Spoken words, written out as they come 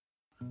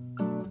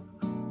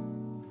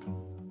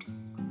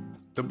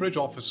The bridge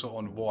officer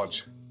on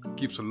watch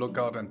keeps a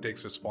lookout and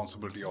takes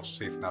responsibility of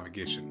safe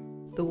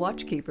navigation. The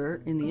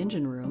watchkeeper in the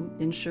engine room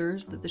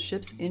ensures that the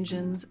ship's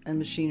engines and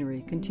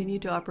machinery continue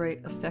to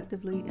operate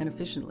effectively and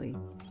efficiently.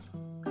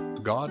 The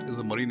guard is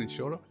a marine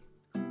insurer,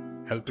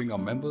 helping our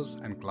members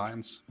and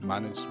clients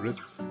manage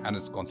risks and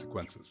its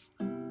consequences.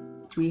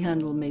 We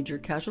handle major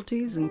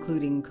casualties,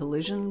 including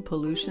collision,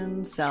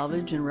 pollution,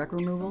 salvage, and wreck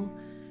removal,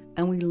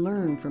 and we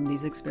learn from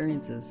these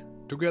experiences.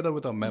 Together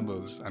with our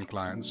members and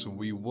clients,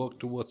 we work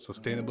towards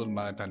sustainable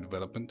maritime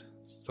development,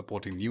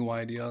 supporting new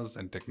ideas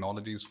and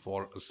technologies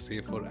for a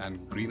safer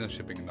and greener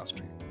shipping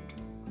industry.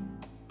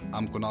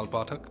 I'm Kunal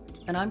Pathak.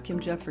 And I'm Kim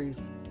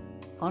Jeffries.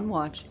 On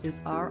Watch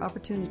is our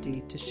opportunity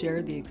to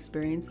share the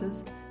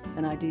experiences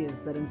and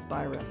ideas that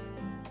inspire us.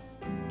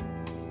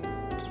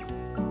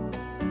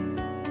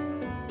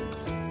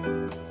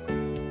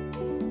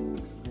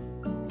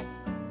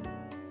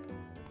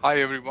 Hi,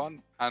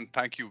 everyone, and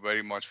thank you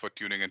very much for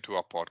tuning into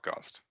our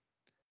podcast.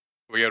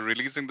 We are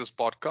releasing this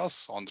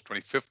podcast on the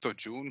 25th of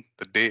June,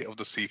 the Day of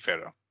the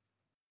Seafarer.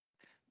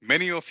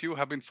 Many of you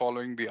have been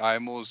following the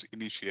IMO's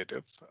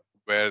initiative,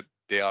 where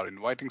they are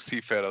inviting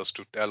seafarers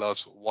to tell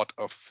us what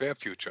a fair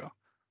future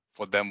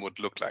for them would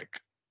look like.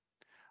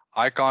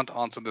 I can't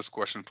answer this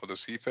question for the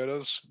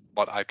seafarers,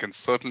 but I can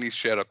certainly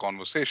share a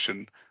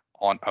conversation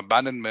on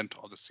abandonment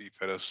of the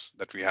seafarers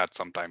that we had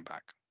some time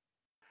back.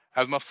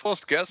 As my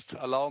first guest,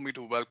 allow me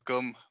to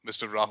welcome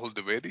Mr. Rahul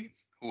Dwivedi,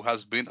 who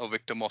has been a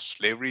victim of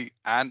slavery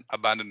and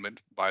abandonment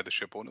by the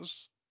ship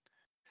owners.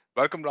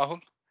 Welcome,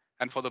 Rahul.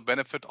 And for the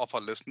benefit of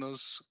our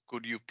listeners,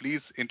 could you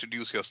please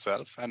introduce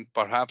yourself and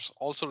perhaps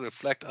also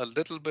reflect a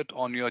little bit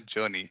on your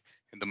journey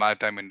in the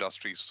maritime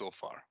industry so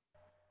far?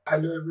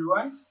 Hello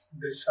everyone,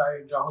 this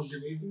side Rahul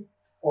Dwivedi,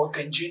 fourth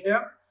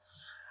engineer.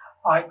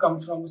 I come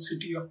from the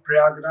city of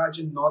Prayagraj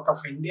in north of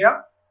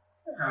India.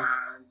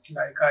 And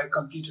I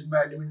completed my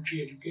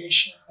elementary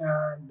education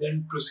and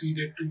then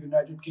proceeded to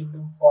United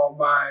Kingdom for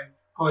my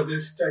further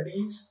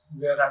studies,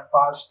 where I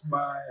passed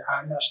my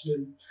High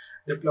National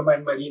Diploma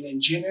in Marine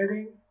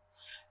Engineering.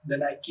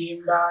 Then I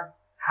came back,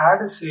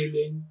 had a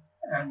sailing,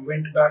 and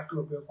went back to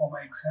appear for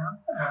my exam.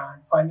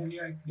 And finally,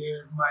 I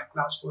cleared my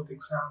class 4th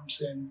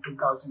exams in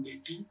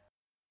 2018.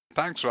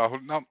 Thanks,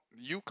 Rahul. Now,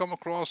 you come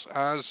across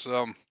as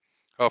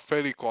a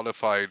fairly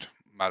qualified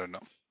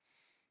mariner.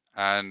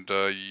 And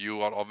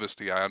you are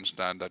obviously, I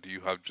understand that you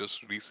have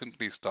just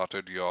recently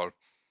started your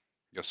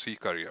sea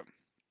career.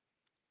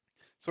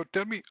 So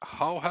tell me,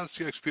 how has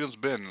your experience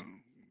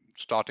been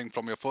starting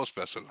from your first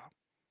vessel?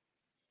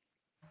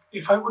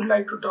 If I would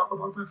like to talk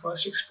about my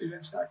first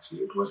experience at sea,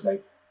 it was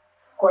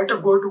quite a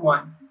good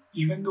one.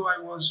 Even though I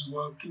was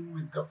working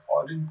with the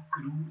foreign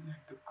crew,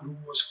 the crew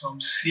was from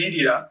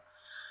Syria,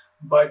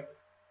 but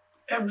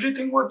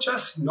everything was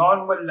just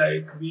normal.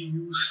 We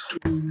used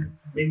to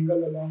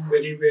mingle along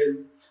very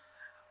well.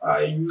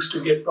 I used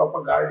to get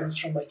proper guidance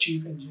from my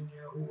chief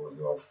engineer, who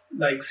was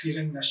of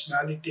Syrian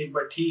nationality,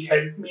 but he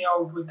helped me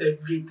out with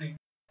everything.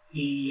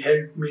 He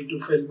helped me to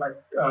fill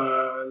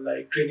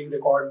my training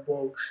record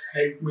books,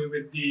 helped me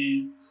with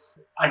the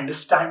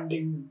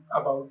understanding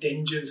about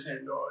engines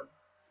and all.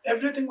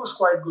 Everything was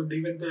quite good.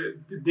 Even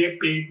they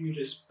paid me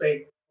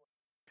respect.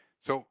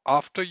 So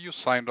after you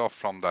signed off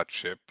from that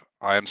ship,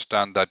 I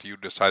understand that you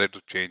decided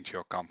to change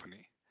your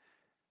company.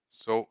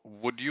 So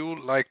would you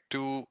like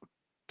to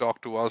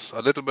talk to us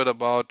a little bit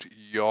about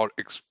your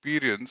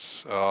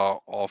experience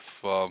of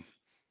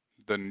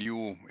the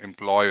new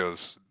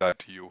employers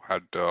that you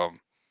had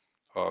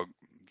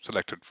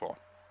selected for?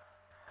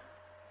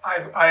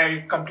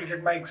 I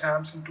completed my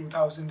exams in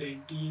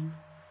 2018,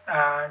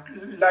 and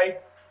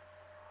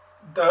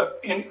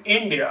in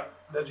India,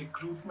 the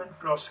recruitment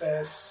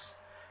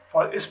process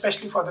for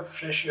especially for the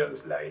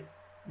freshers,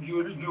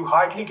 you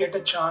hardly get a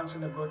chance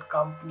in a good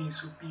company,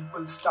 so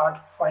people start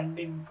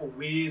finding for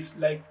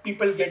ways.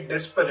 People get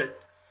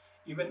desperate.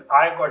 Even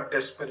I got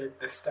desperate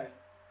this time,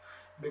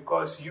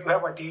 because you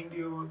have attained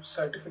your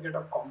certificate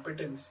of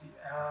competency,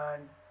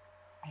 and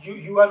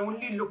you are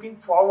only looking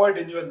forward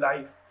in your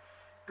life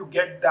to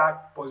get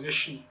that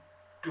position,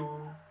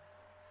 to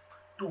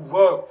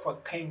work for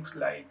things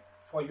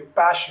for your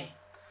passion.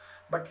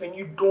 But when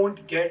you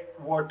don't get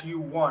what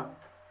you want,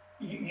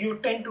 you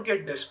tend to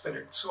get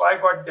desperate. So I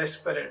got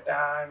desperate,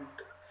 and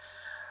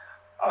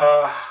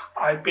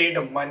I paid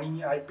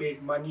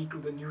money to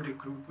the new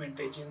recruitment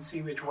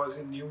agency, which was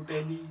in New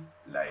Delhi.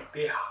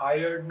 They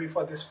hired me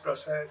for this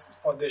process,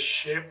 for this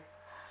ship.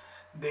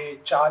 They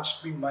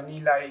charged me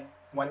money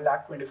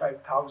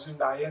 1,25,000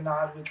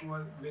 INR,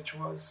 which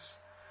was,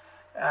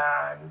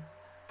 and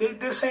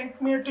they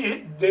sent me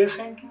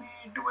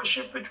to a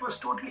ship which was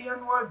totally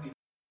unworthy.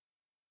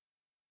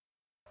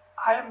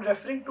 I am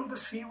referring to the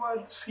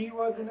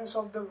seaworthiness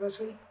of the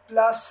vessel,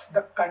 plus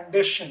the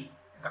condition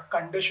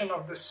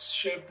of the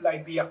ship,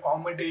 like the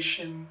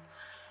accommodation,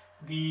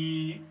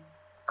 the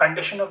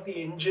condition of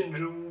the engine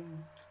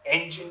room,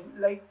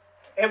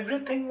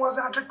 everything was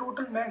at a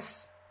total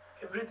mess.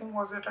 Everything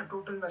was at a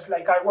total mess.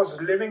 I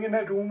was living in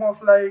a room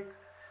of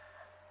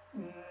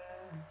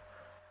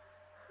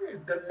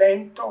the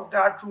length of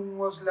that room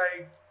was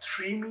like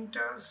 3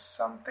 meters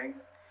something,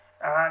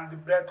 and the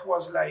breadth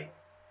was like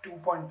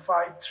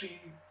 2.53.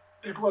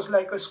 It was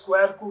like a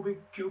square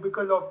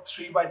cubicle of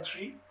 3 by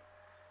 3.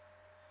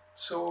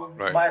 So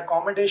Right. my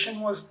accommodation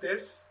was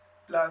this,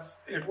 plus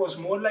it was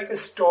more like a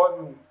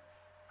storeroom.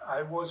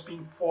 I was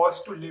being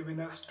forced to live in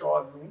a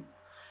storeroom,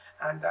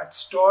 and that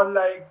store,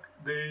 like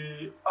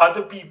the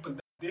other people,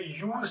 they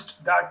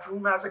used that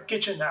room as a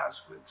kitchen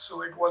as well.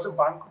 So it was a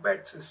bunk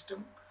bed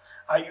system.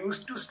 I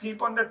used to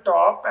sleep on the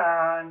top,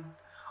 and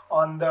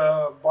on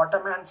the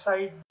bottom hand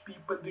side,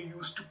 people they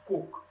used to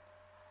cook.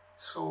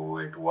 So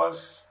it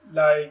was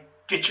like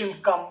kitchen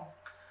come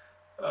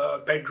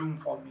bedroom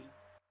for me.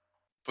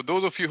 For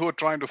those of you who are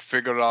trying to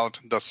figure out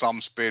the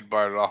sums paid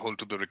by Rahul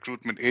to the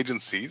recruitment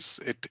agencies,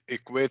 it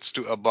equates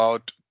to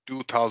about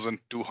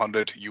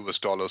 2,200 US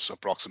dollars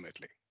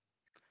approximately.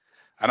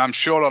 And I'm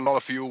sure a lot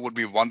of you would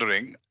be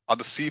wondering, are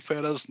the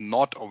seafarers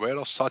not aware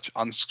of such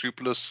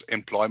unscrupulous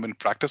employment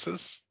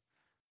practices?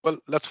 Well,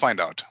 let's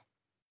find out.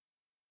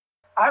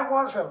 I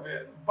was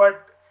aware,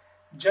 but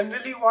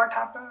generally what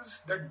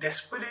happens, the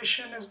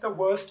desperation is the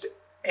worst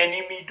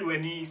enemy to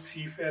any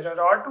seafarer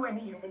or to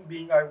any human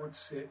being, I would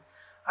say.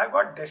 I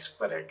got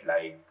desperate.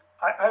 Like,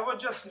 I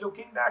was just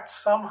looking that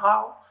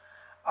somehow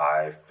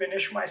I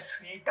finish my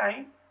sea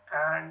time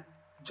and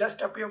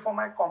just appear for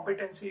my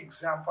competency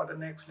exam for the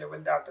next level,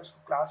 that is for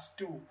class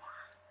 2.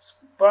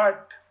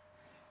 But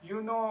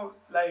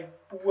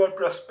like poor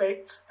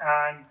prospects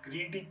and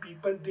greedy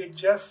people, they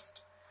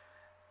just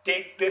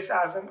take this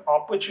as an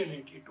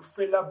opportunity to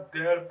fill up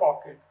their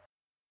pocket.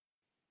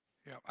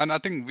 Yeah, and I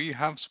think we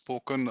have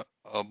spoken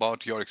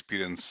about your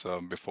experience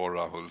before,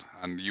 Rahul,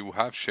 and you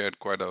have shared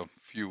quite a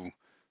few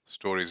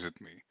stories with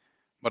me.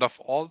 But of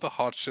all the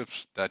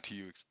hardships that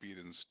you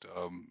experienced,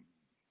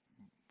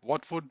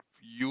 what would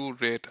you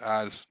rate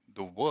as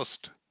the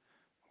worst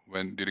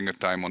when during a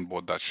time on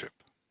board that ship?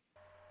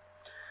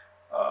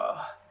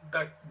 Uh,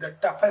 the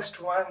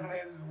toughest one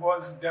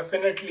was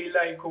definitely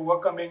like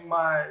overcoming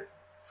my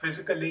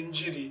physical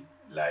injury.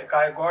 Like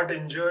I got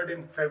injured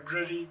in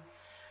February,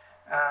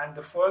 and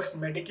the first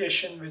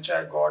medication which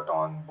I got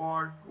on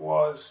board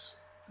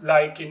was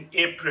like in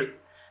April,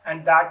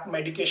 and that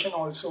medication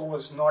also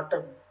was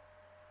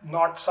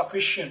not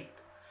sufficient.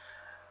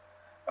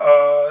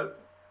 Uh,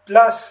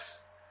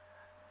 Plus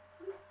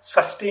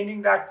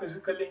sustaining that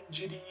physical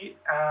injury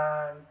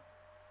and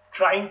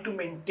trying to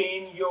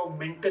maintain your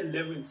mental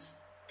levels,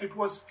 it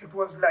was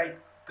like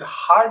the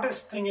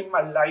hardest thing in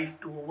my life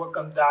to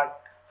overcome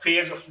that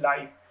phase of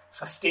life,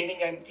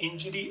 sustaining an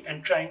injury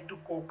and trying to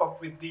cope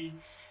up with the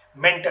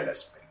mental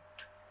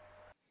aspect.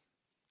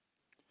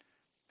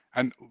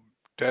 And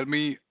tell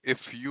me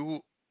if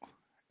you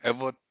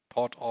ever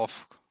thought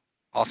of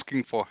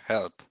asking for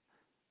help.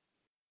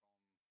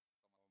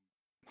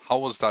 How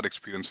was that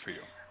experience for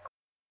you?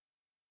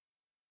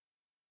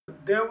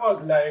 There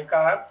was like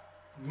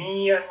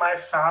me and my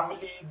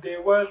family, they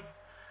were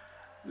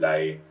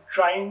like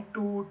trying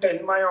to tell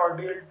my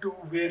ordeal to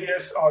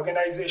various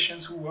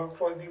organizations who work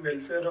for the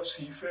welfare of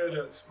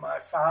seafarers. My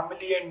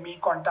family and me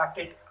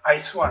contacted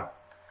ISWAN.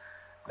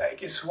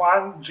 Like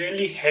ISWAN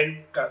really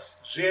helped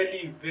us,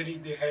 really, very,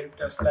 they helped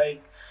us.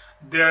 Like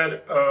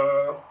their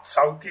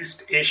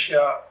Southeast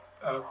Asia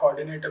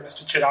coordinator,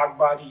 Mr. Chirag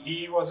Bari,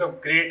 he was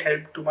of great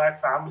help to my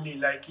family.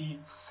 Like he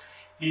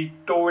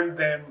told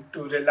them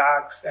to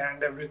relax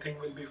and everything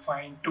will be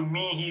fine. To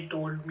me, he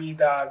told me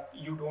that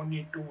you don't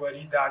need to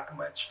worry that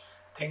much.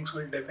 Things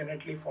will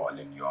definitely fall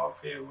in your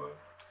favor.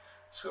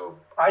 So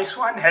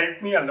ISWAN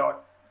helped me a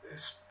lot.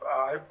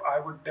 I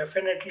would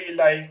definitely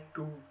like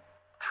to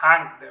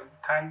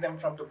thank them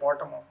from the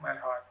bottom of my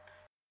heart.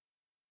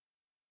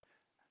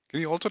 Can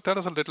you also tell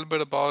us a little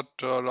bit about,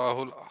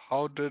 Rahul,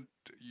 how did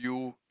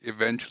you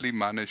eventually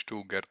manage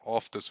to get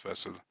off this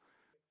vessel?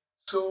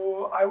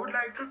 So I would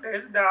like to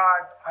tell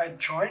that I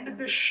joined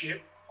the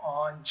ship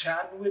on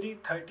January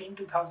 13,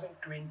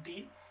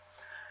 2020.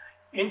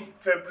 In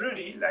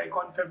February, like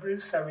on February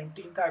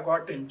 17th, I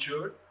got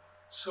injured.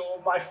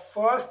 So my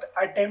first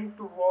attempt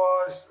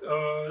was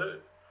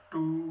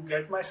to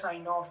get my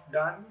sign off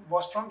done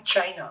was from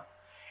China.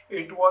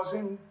 It was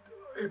in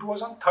it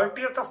was on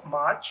 30th of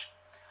March,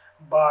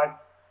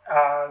 but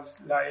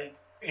as like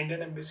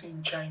Indian embassy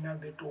in China,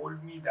 they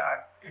told me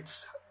that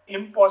it's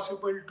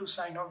impossible to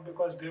sign off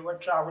because there were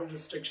travel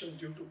restrictions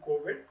due to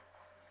COVID.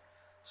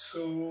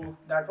 So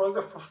that was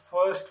the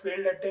first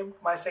failed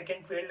attempt. My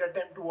second failed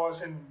attempt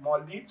was in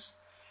Maldives.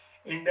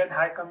 Indian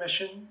High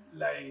Commission,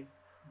 like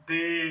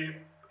they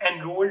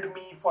enrolled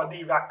me for the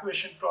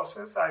evacuation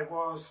process. I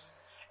was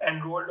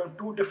enrolled on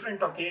two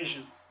different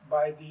occasions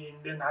by the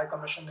Indian High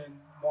Commission in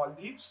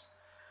Maldives.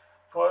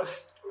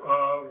 First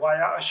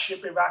via a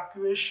ship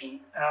evacuation,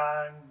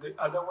 and the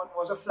other one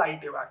was a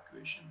flight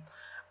evacuation.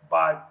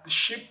 But the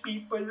ship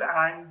people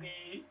and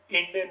the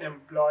Indian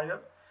employer,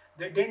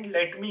 they didn't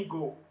let me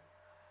go,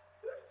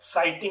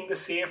 citing the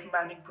safe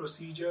manning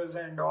procedures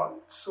and all.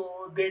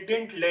 So they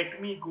didn't let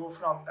me go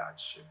from that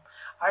ship.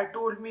 I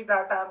told me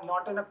that I'm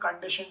not in a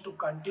condition to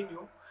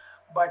continue,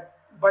 but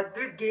but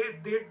they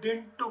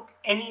didn't took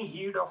any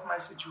heed of my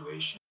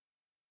situation.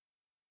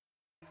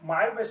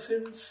 My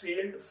vessel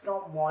sailed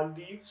from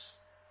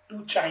Maldives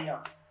to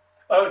China,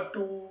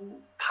 to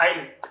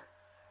Thailand,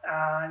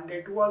 and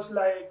it was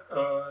like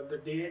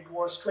the date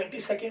was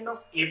 22nd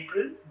of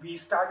April. We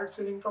started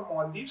sailing from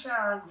Maldives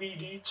and we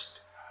reached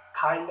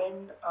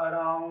Thailand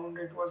around,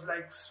 it was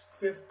like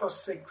 5th or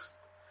 6th.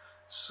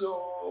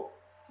 So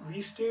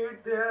we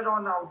stayed there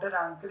on outer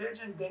Anchorage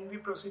and then we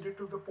proceeded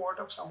to the port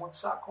of Samut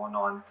Sakhon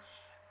on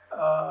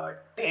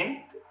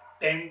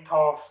 10th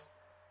of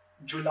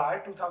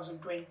July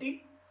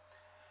 2020.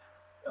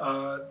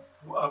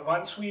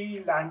 Once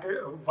we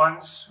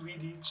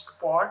reached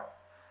port,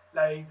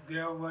 like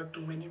there were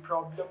too many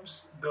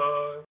problems.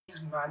 The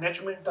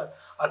management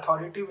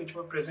authority which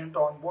were present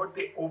on board,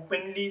 they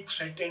openly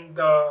threatened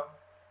the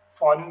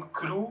foreign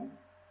crew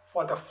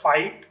for the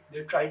fight.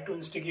 They tried to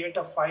instigate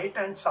a fight,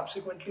 and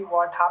subsequently,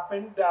 what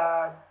happened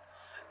that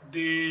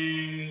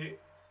they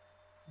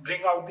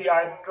bring out the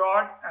iron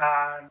rod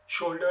and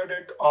shouldered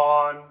it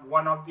on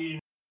one of the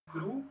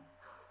crew.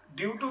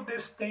 Due to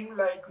this thing,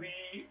 like we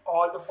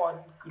all the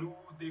foreign crew,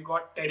 they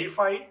got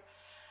terrified,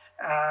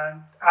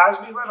 and as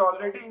we were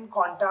already in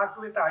contact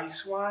with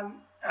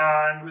ISWAN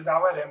and with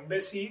our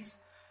embassies,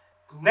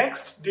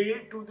 next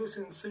day to this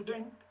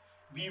incident,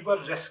 we were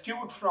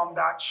rescued from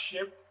that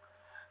ship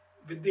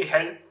with the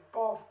help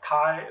of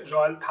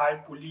Royal Thai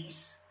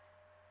Police,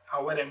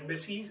 our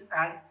embassies,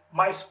 and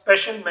my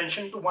special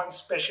mention to one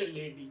special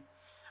lady,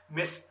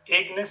 Miss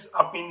Agnes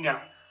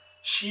Apinya.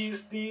 She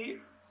is the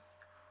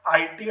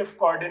ITF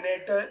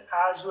coordinator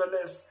as well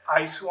as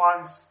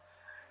ISWAN's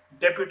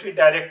deputy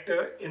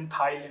director in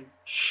Thailand.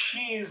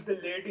 She is the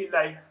lady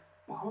like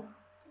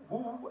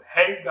who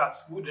helped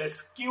us, who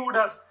rescued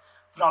us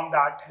from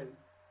that hell.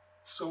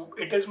 So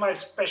it is my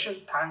special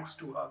thanks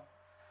to her.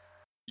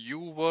 You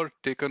were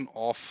taken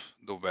off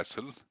the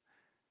vessel,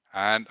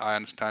 and I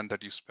understand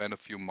that you spent a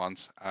few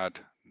months at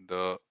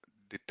the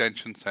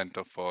detention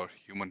center for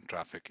human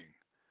trafficking.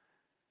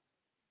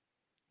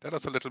 Tell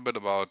us a little bit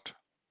about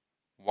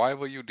why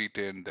were you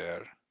detained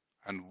there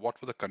and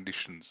what were the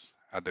conditions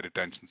at the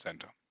detention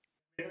center?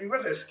 When we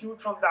were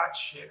rescued from that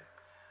ship,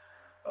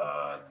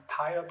 the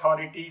Thai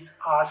authorities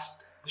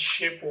asked the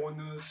ship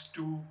owners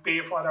to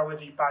pay for our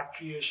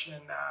repatriation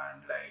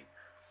and like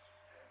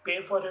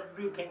pay for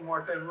everything,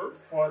 whatever,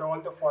 for all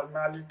the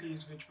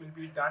formalities which will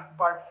be done.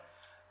 But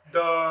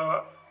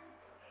the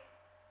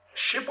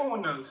ship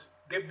owners,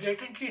 they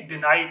blatantly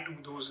denied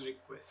to those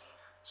requests.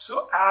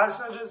 So as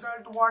a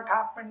result, what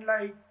happened,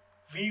 like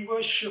we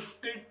were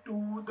shifted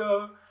to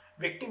the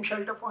victim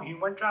shelter for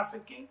human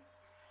trafficking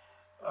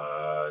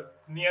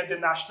near the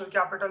national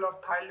capital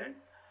of Thailand.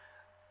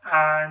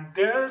 And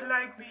there,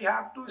 like, we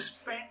have to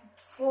spend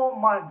 4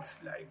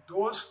 months. Like,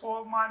 those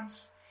 4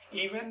 months,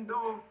 even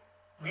though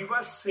we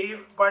were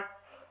safe, but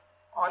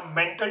on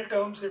mental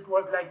terms, it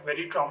was like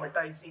very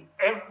traumatizing.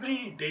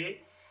 Every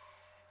day,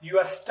 you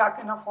are stuck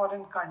in a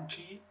foreign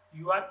country,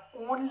 you are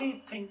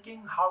only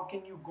thinking, how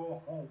can you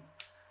go home?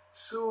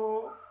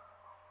 So,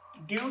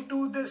 due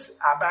to this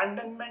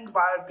abandonment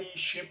by the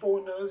ship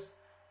owners,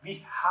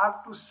 we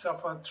have to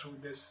suffer through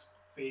this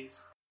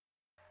phase.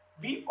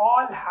 We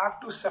all have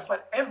to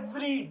suffer.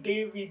 Every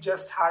day we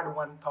just had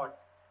one thought,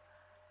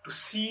 to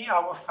see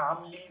our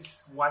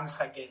families once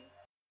again.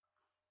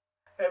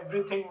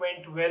 Everything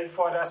went well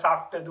for us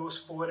after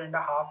those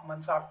 4.5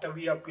 months after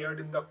we appeared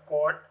in the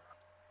court.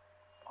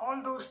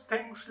 All those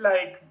things,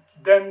 like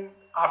then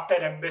after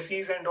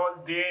embassies and all,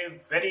 they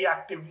very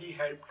actively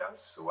helped us.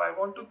 So I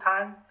want to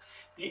thank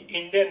the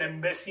Indian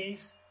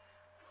embassies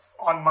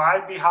on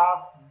my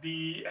behalf,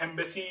 the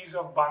embassies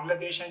of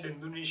Bangladesh and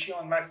Indonesia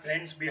on my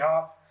friends'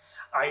 behalf,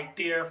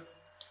 ITF,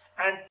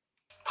 and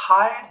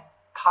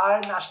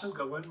Thai national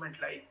government.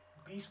 Like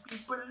these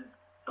people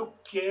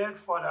took care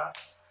for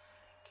us.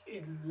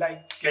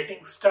 Like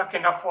getting stuck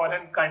in a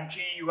foreign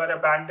country, you are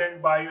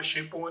abandoned by your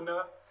ship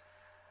owner.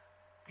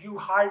 You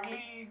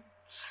hardly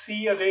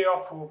see a ray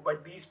of hope,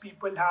 but these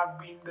people have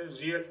been the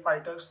real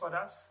fighters for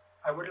us.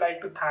 I would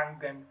like to thank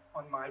them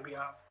on my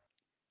behalf.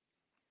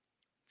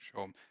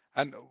 Sure.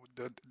 And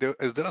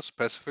is there a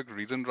specific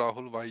reason,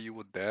 Rahul, why you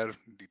were there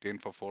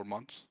detained for 4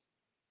 months?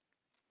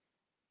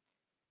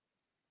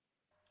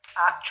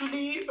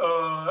 Actually,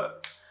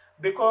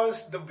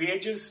 because the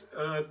wages,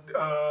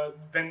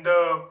 when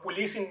the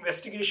police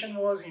investigation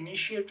was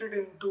initiated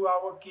into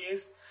our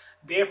case,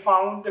 they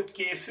found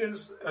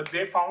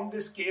they found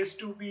this case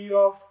to be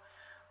of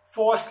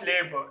forced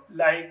labor.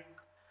 Like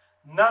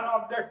none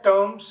of the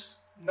terms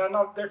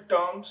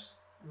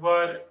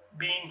were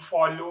being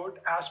followed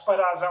as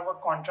per as our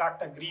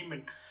contract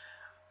agreement.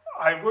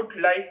 I would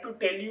like to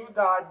tell you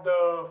that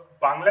the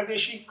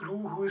Bangladeshi crew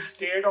who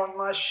stayed on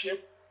my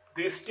ship,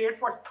 they stayed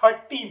for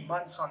 30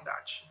 months on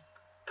that ship.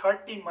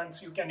 30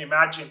 months, you can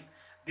imagine.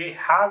 They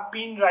have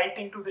been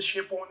writing to the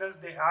ship owners,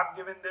 they have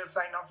given their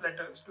sign off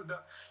letters to the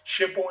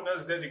ship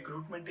owners, the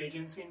recruitment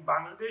agency in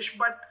Bangladesh,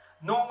 but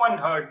no one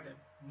heard them.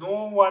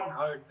 No one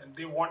heard them.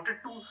 They wanted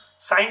to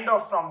sign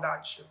off from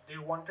that ship. They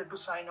wanted to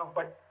sign off,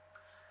 but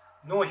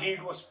No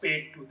heed was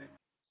paid to them.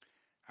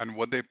 And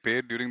were they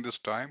paid during this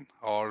time,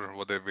 or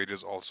were their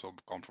wages also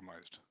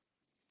compromised?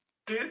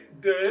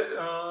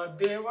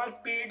 They were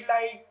paid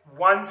like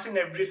once in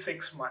every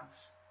 6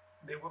 months.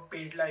 They were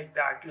paid like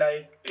that.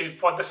 Like if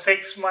for the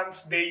 6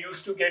 months, they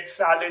used to get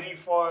salary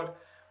for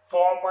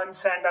 4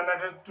 months, and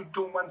another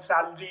 2 months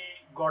salary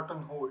got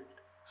on hold.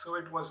 So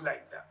it was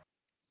like that.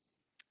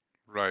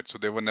 Right. So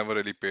they were never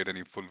really paid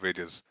any full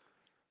wages.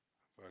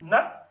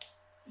 Not,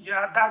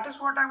 yeah, that is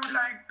what I would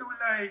like to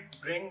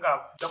bring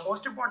up. The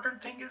most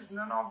important thing is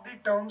none of the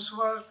terms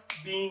were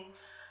being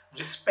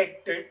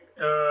respected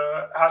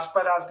as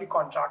per as the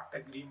contract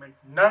agreement.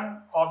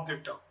 None of the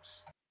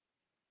terms.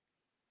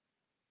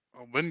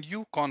 When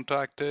you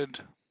contacted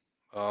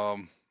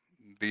um,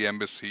 the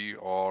embassy,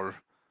 or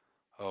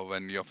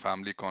when your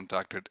family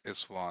contacted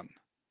ISWAN,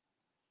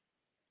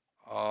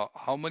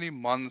 how many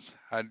months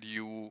had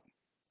you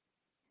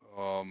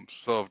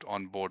served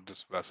on board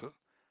this vessel?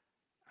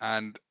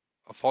 And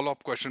a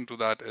follow-up question to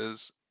that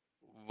is,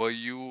 were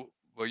you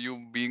were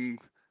you being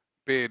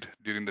paid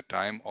during the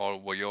time, or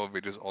were your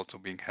wages also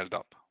being held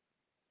up?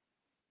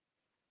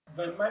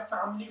 When my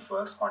family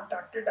first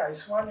contacted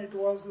ISWAN, it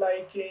was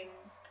like in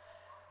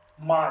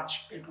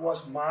March. It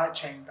was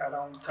March and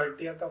around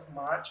 30th of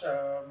March.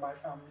 My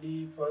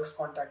family first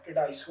contacted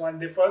ISWAN.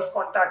 They first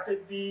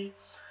contacted the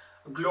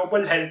global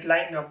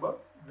helpline number,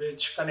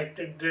 which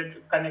connected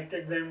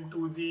them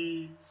to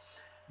the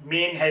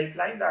main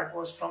helpline that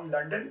was from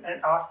London.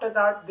 And after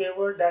that, they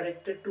were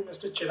directed to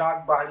Mr.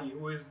 Chirag Bari,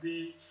 who is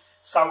the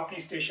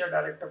Southeast Asia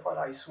director for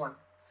ISWAN.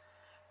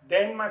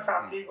 Then my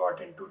family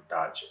got into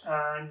touch,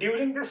 and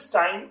during this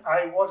time,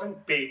 I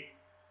wasn't paid.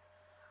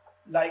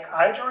 Like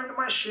I joined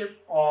my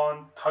ship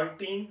on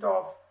 13th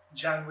of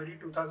January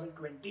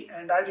 2020,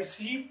 and I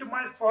received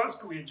my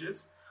first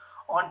wages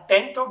on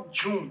 10th of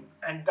June,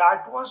 and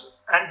that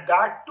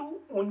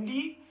too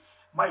only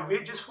my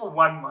wages for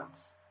 1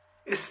 month.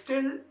 Is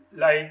still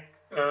like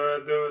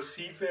the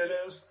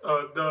seafarers,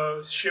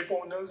 the ship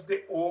owners,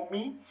 they owe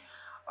me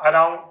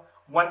around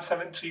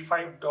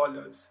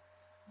 $1735,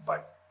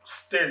 but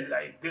still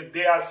like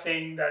they are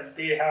saying that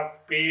they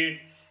have paid,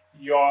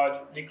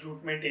 your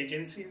recruitment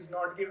agency is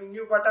not giving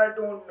you, but I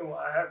don't know.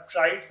 I have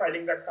tried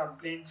filing the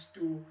complaints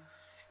to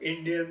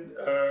Indian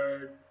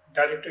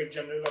Directorate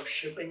General of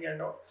Shipping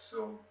and all.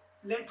 So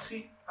let's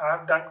see. I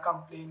have done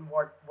complaint,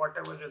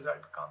 whatever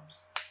result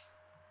comes.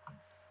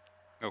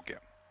 Okay.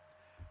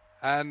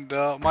 And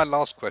my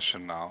last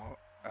question now.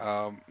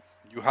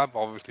 You have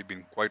obviously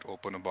been quite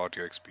open about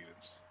your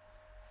experience,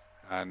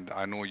 and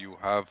I know you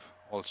have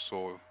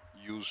also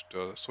used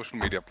social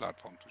media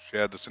platform to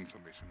share this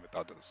information with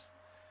others.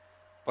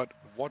 But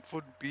what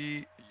would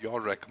be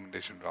your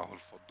recommendation, Rahul,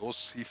 for those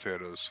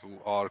seafarers who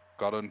are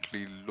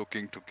currently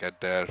looking to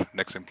get their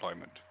next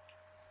employment?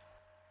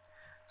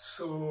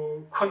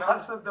 So,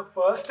 Kunal, sir, the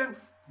first and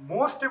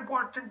most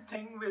important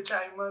thing which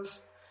I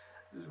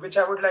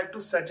would like to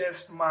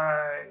suggest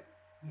my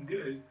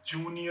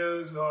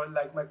juniors or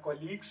like my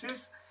colleagues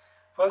is,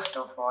 first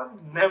of all,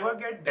 never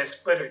get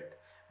desperate,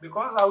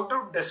 because out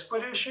of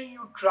desperation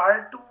you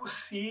try to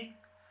seek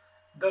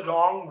the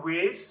wrong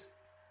ways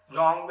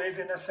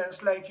in a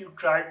sense, like you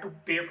try to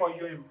pay for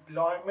your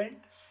employment,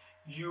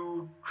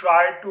 you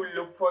try to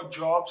look for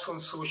jobs on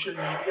social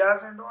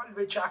medias and all,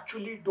 which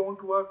actually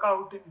don't work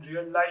out in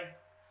real life.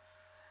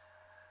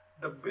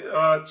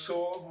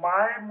 So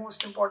my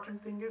most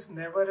important thing is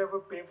never ever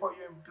pay for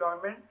your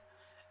employment,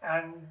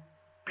 and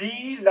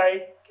be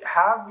like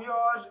have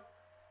your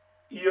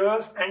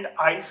ears and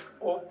eyes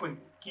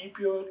open. Keep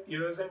your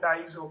ears and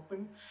eyes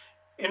open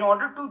in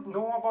order to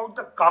know about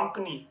the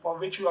company for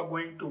which you are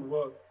going to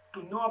work,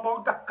 to know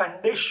about the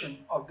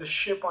condition of the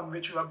ship on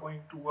which you are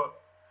going to work.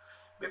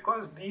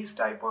 Because these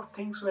type of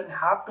things when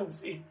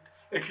happens, it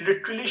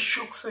literally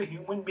shooks a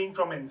human being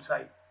from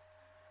inside.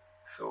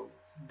 So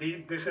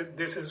this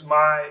is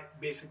my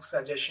basic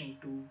suggestion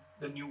to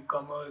the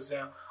newcomers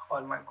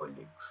or my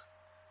colleagues.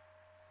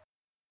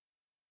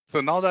 So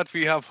now that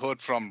we have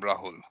heard from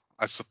Rahul,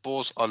 I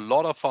suppose a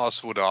lot of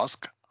us would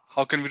ask,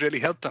 how can we really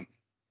help them?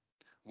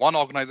 One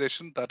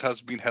organization that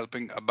has been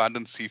helping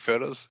abandoned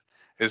seafarers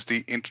is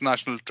the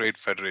International Trade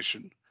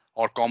Federation,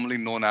 or commonly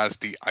known as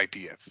the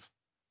ITF.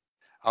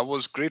 I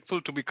was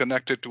grateful to be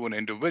connected to an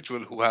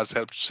individual who has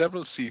helped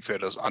several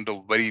seafarers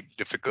under very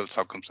difficult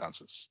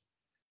circumstances.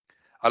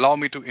 Allow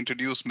me to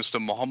introduce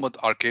Mr. Mohammed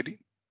Arkady,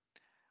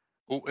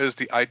 who is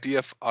the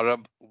ITF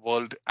Arab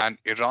World and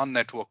Iran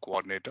Network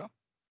Coordinator.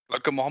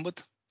 Welcome,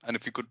 Mohammed. And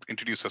if you could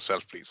introduce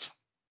yourself, please.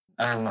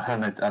 I'm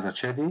Mohammed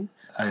Al-Rachedi.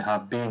 I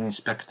have been an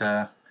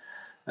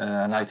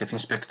ITF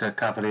inspector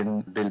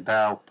covering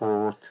Bilbao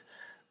port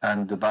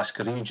and the Basque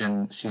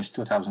region since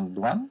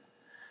 2001.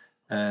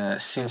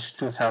 Since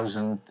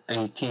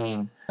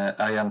 2018,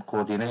 I am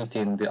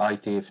coordinating the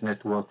ITF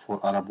network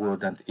for Arab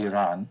world and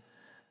Iran.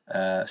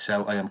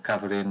 So I am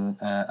covering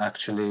a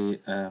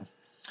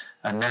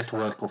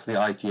network of the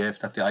ITF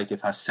that the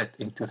ITF has set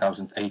in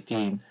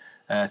 2018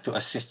 to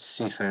assist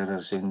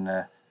seafarers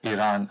in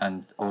Iran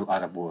and all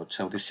Arab world.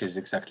 So this is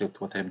exactly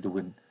what I'm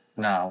doing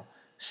now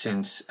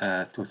since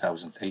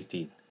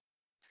 2018.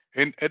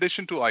 In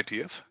addition to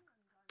ITF,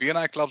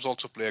 P&I clubs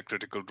also play a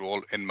critical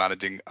role in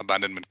managing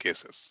abandonment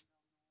cases.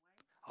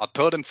 Our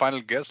third and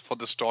final guest for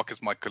this talk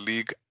is my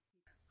colleague.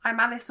 I'm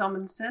Alice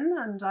Amundsen,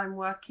 and I'm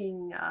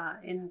working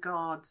in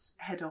GARD's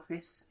head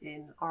office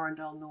in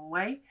Arendal,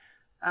 Norway,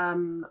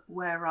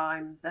 where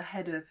I'm the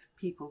head of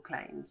people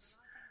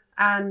claims.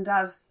 And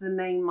as the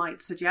name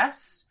might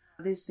suggest,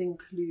 this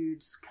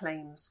includes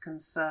claims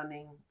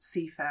concerning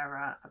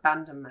seafarer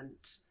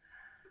abandonment.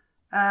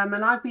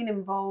 And I've been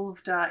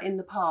involved in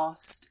the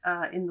past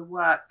in the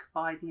work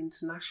by the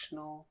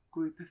international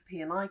group of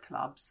P&I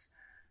clubs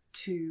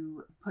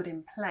to put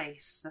in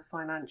place the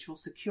financial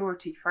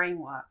security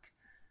framework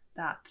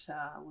that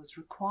was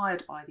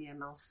required by the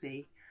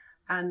MLC,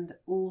 and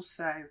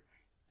also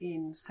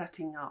in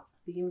setting up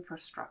the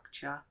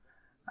infrastructure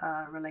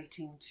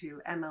relating to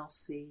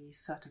MLC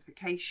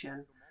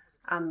certification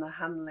and the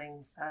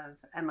handling of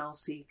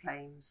MLC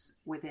claims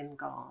within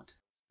GARD.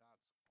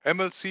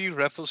 MLC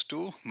refers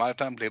to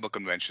Maritime Labour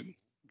Convention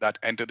that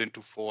entered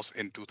into force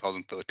in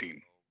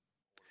 2013.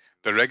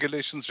 The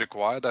regulations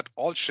require that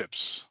all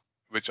ships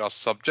which are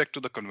subject to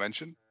the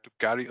convention to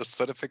carry a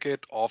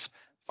certificate of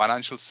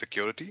financial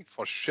security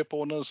for ship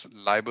owners'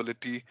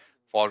 liability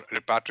for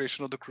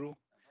repatriation of the crew,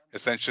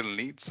 essential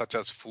needs such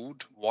as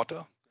food,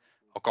 water,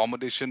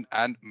 accommodation,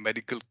 and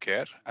medical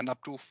care, and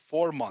up to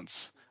 4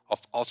 months of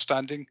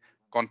outstanding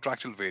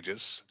contractual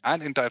wages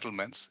and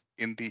entitlements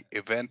in the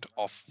event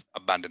of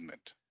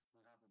abandonment.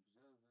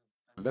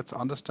 Let's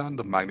understand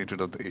the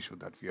magnitude of the issue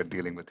that we are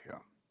dealing with here.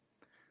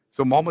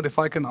 So, Mohammed, if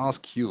I can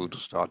ask you to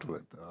start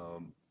with,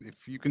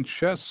 if you can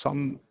share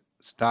some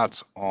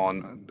stats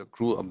on the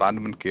crew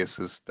abandonment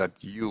cases that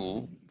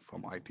you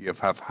from ITF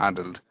have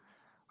handled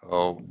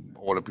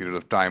over a period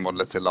of time, or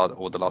let's say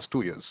over the last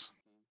 2 years.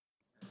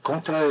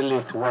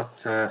 Contrarily to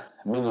what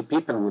many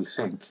people will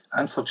think,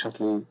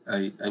 unfortunately,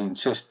 I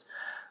insist,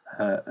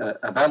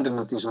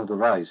 abandonment is on the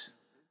rise.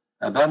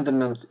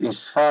 Abandonment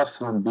is far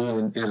from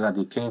being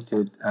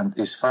eradicated and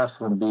is far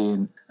from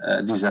being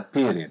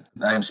disappearing.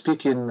 I am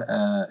speaking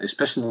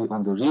especially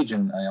on the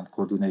region I am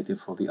coordinating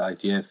for the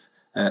ITF,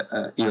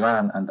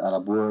 Iran and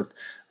Arab world.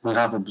 We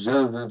have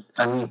observed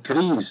an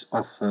increase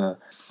of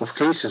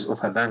cases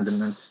of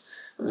abandonments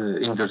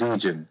in the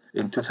region.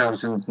 In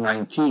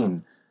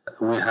 2019,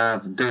 we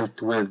have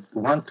dealt with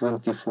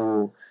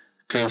 124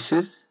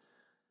 cases.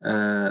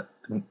 The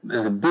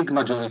big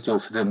majority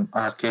of them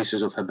are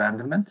cases of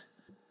abandonment.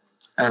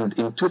 And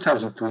in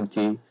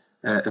 2020,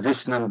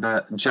 this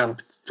number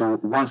jumped to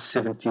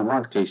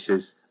 171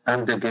 cases.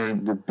 And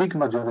again, the big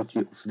majority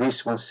of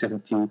these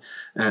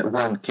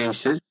 171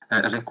 cases,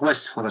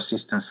 requests for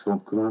assistance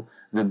from crew,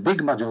 the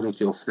big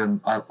majority of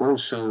them are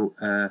also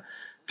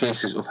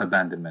cases of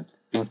abandonment.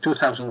 In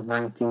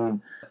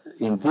 2019,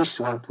 in these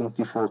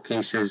 124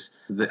 cases,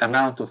 the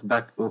amount of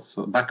back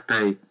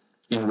pay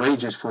in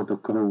wages for the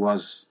crew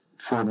was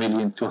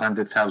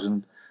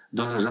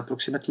 $4,200,000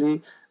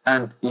 approximately,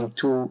 and in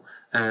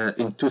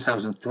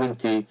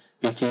 2020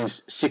 it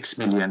is $6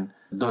 million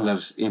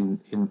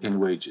in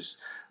wages.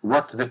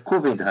 What the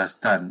COVID has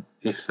done,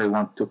 if I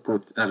want to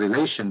put a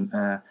relation,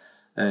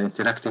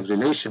 interactive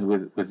relation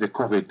with the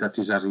COVID, that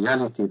is a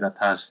reality that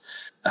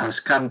has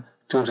come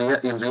to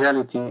in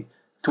reality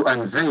to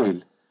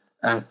unveil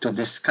and to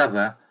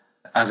discover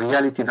a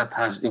reality that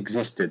has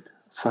existed.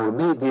 For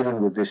me, dealing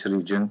with this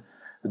region,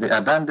 the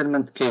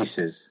abandonment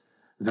cases,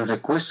 the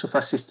requests of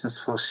assistance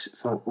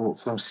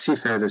from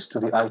seafarers to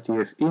the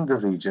ITF in the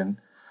region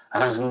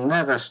has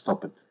never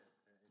stopped.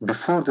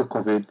 Before the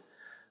COVID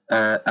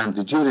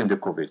and during the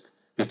COVID,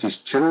 it is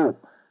true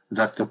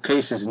that the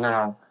cases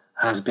now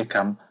has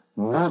become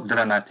more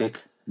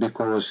dramatic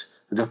because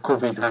the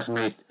COVID has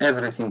made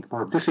everything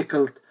more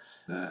difficult.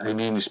 I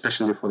mean,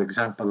 especially, for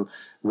example,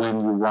 when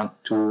you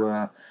want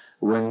to,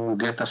 when you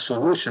get a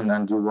solution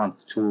and you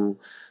want to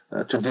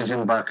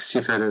disembark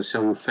seafarers,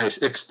 so you face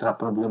extra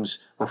problems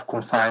of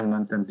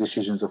confinement and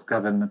decisions of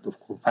government of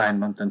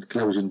confinement and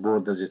closing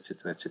borders,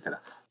 etc., etc.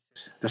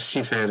 The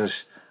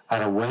seafarers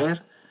are aware,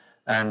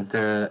 and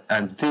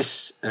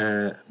this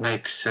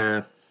makes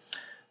them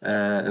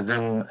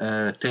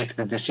take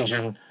the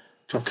decision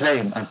to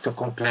claim and to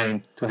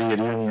complain to the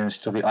unions,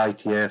 to the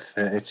ITF,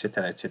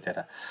 etc.,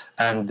 etc.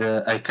 And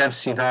I can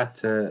see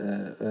that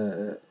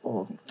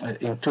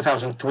in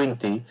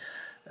 2020,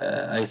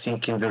 I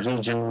think in the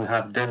region we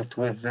have dealt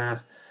with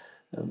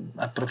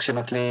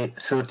approximately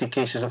 30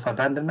 cases of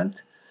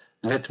abandonment.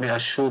 Let me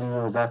assure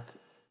you that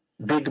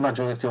big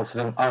majority of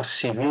them are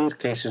severe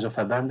cases of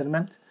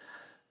abandonment.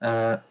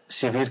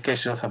 Severe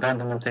cases of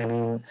abandonment, I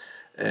mean,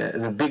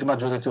 the big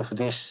majority of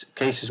these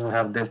cases we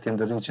have dealt in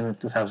the region in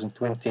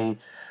 2020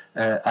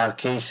 are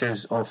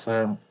cases of,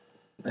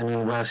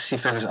 where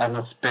seafarers are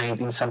not paid,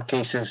 in some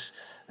cases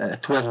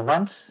 12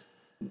 months.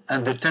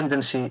 And the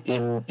tendency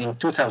in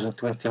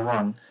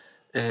 2021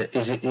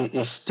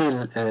 is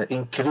still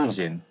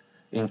increasing.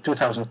 In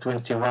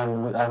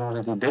 2021, we are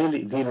already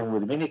dealing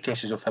with many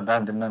cases of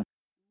abandonment.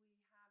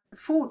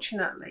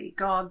 Fortunately,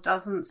 GARD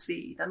doesn't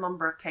see the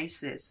number of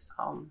cases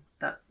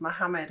that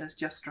Mohammed has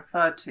just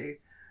referred to,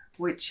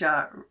 which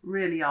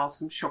really are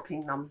some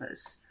shocking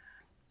numbers.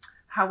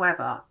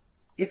 However,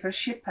 if a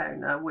ship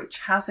owner which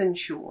has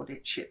insured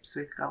its ships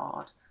with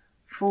GUARD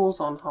falls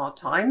on hard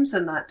times,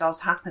 and that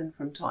does happen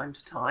from time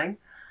to time,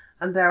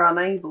 and they're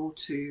unable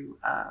to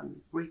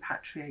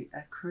repatriate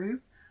their crew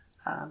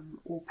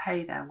or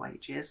pay their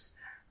wages,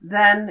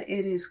 then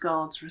it is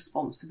GUARD's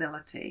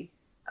responsibility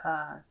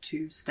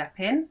to step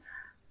in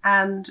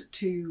and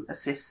to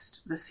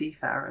assist the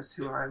seafarers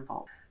who are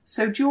involved.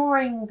 So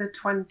during the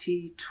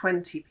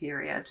 2020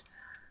 period,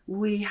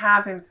 we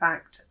have in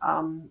fact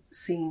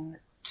seen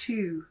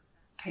 2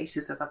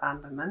 cases of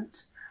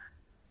abandonment.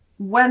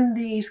 When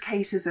these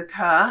cases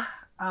occur,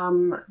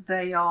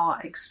 they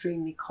are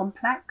extremely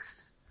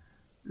complex,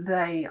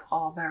 they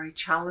are very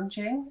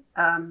challenging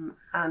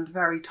and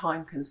very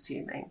time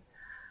consuming.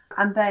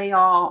 And they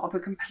are of a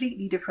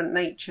completely different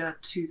nature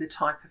to the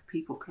type of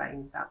people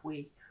claim that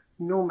we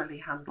normally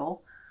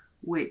handle,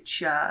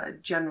 which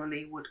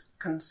generally would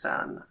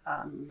concern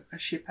a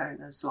ship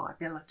owner's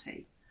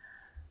liability.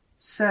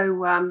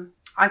 So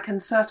I can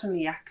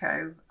certainly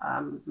echo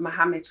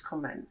Mohammed's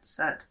comments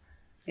that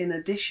in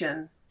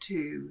addition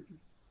to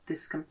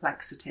this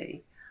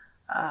complexity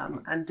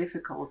and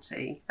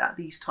difficulty that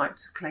these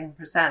types of claims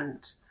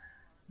present,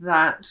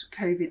 that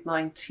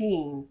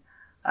COVID-19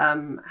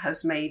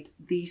 has made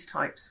these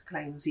types of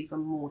claims even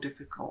more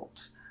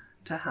difficult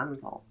to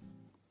handle.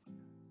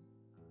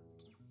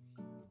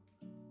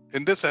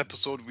 In this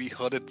episode, we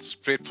heard it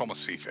straight from a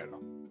seafarer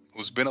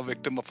who's been a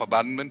victim of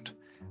abandonment,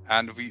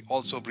 and we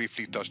also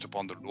briefly touched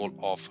upon the role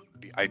of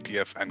the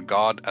ITF and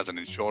GUARD as an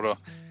insurer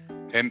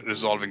in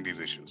resolving these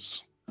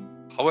issues.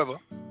 However,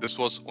 this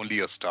was only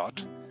a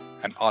start,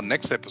 and our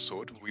next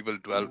episode, we will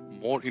delve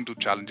more into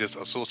challenges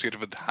associated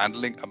with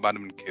handling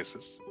abandonment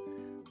cases,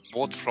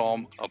 both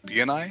from a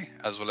P&I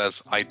as well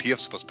as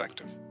ITF's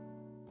perspective.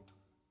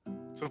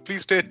 So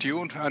please stay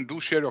tuned and do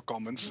share your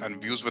comments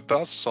and views with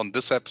us on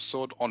this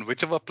episode on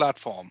whichever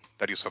platform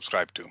that you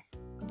subscribe to.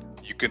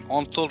 You can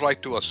also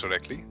write to us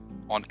directly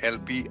on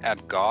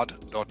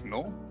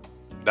lp@guard.no.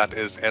 That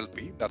is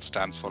LP, that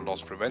stands for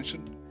Loss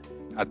Prevention,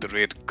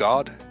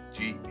 @guard,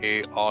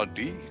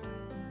 GARD.no.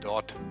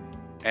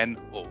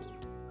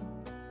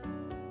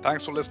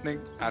 Thanks for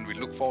listening, and we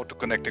look forward to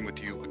connecting with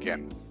you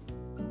again.